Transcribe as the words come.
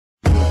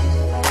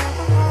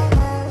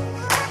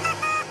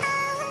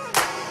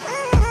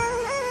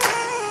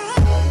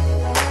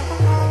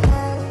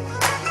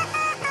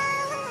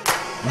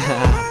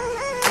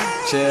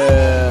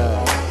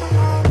Chill.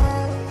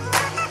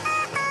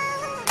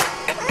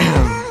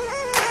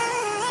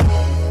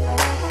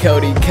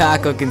 Cody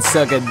Cocker can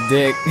suck a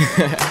dick.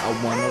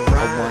 I wanna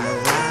ride.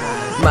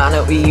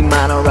 Mono E,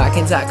 mono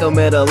rockin' taco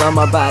middle on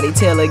my body,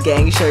 tailor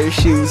gang shirt,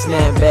 shoes,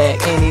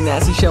 snapback. Any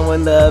Nazi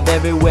showing love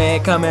everywhere,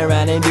 coming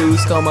around in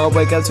deuce, coma,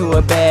 wake up to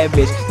a bad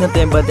bitch.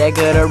 Nothing but that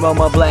good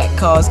aroma, black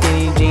car,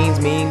 skinny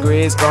jeans, mean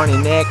grits, garnet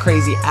neck,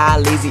 crazy eye,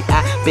 lazy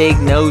eye, big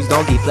nose,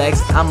 donkey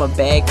flex. I'm a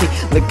bad kid,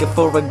 looking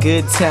for a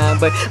good time,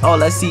 but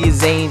all I see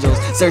is angels,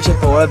 searching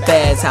for a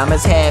bad time.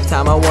 It's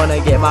halftime, I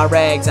wanna get my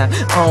rags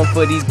on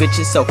for these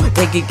bitches so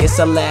they can get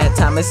some lad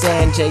time. It's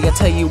EnJay, I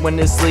tell you when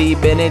to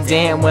sleep, and it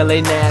damn well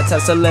ain't nap time.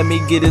 So let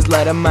me get this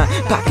light of mine,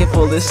 pocket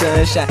full of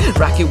sunshine,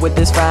 rock it with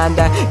this fine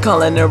dime,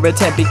 calling her a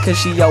 10 because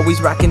she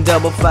always rocking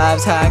double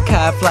fives, high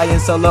kite, flying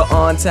solo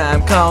on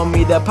time. Call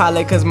me the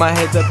pilot cause my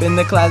head's up in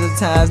the closet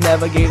times,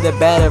 never gave the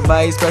bad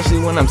advice,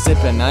 especially when I'm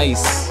sipping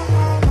ice.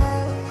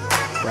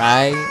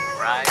 Right?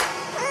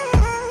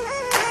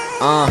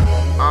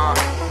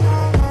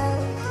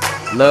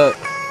 Look.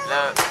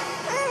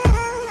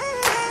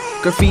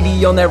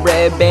 Graffiti on that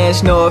red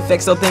bench, no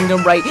effects, so think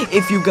I'm right.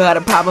 If you got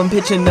a problem,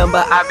 pitch a number,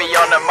 I be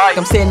on the mic.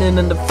 I'm standing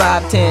under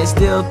 5'10",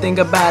 still think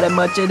about it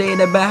much. It ain't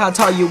about how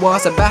tall you are,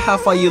 it's about how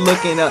far you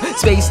looking up.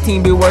 Space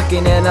team be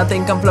working and I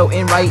think I'm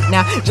floating right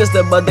now, just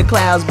above the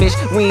clouds, bitch.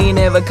 We ain't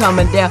ever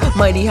coming down.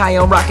 Mighty high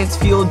on rockets,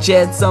 fuel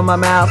jets on my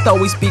mouth.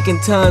 Always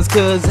speaking tons,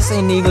 cause this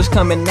ain't English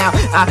coming out.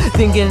 I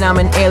thinking I'm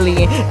an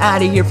alien,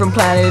 out of here from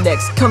planet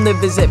X. Come to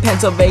visit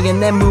Pennsylvania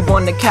and then move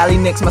on to Cali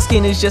next. My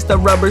skin is just a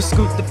rubber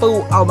scoop to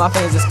fool all my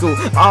fans at school.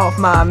 Off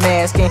my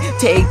mask and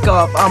take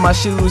off all my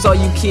shoes. All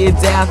you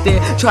kids out there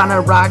trying to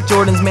rock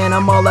Jordans, man,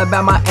 I'm all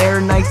about my Air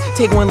Nikes.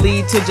 Take one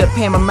lead to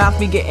Japan, my mouth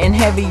be getting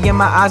heavy and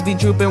my eyes be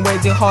drooping way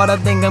too hard. I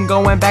think I'm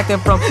going back to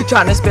from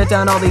trying to spit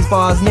down all these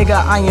bars.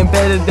 Nigga, I am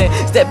better than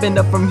stepping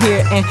up from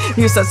here and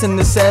here's us in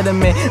the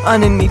sediment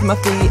underneath my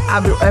feet.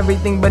 I built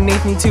everything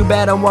beneath me. Too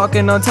bad I'm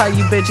walking on tight,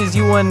 you bitches,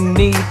 you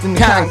underneath in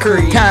the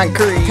concrete.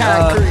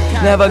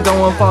 Never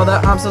going farther,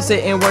 I'm still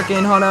sitting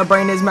working hard. My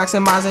brain is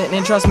maximizing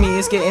and trust me,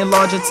 it's getting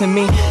larger to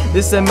me.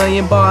 This a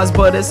million bars,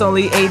 but it's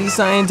only 80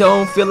 something.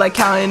 Don't feel like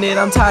counting it,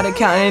 I'm tired of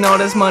counting all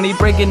this money.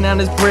 Breaking down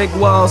this brick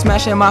wall,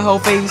 smashing my whole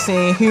face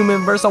in.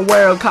 Human versus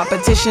world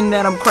competition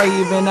that I'm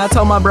craving. I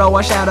told my bro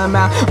I shout him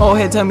out, oh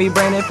head to me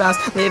Brandon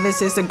Fast. Living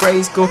since the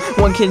grade school,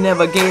 one kid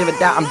never gave it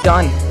that. I'm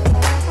done.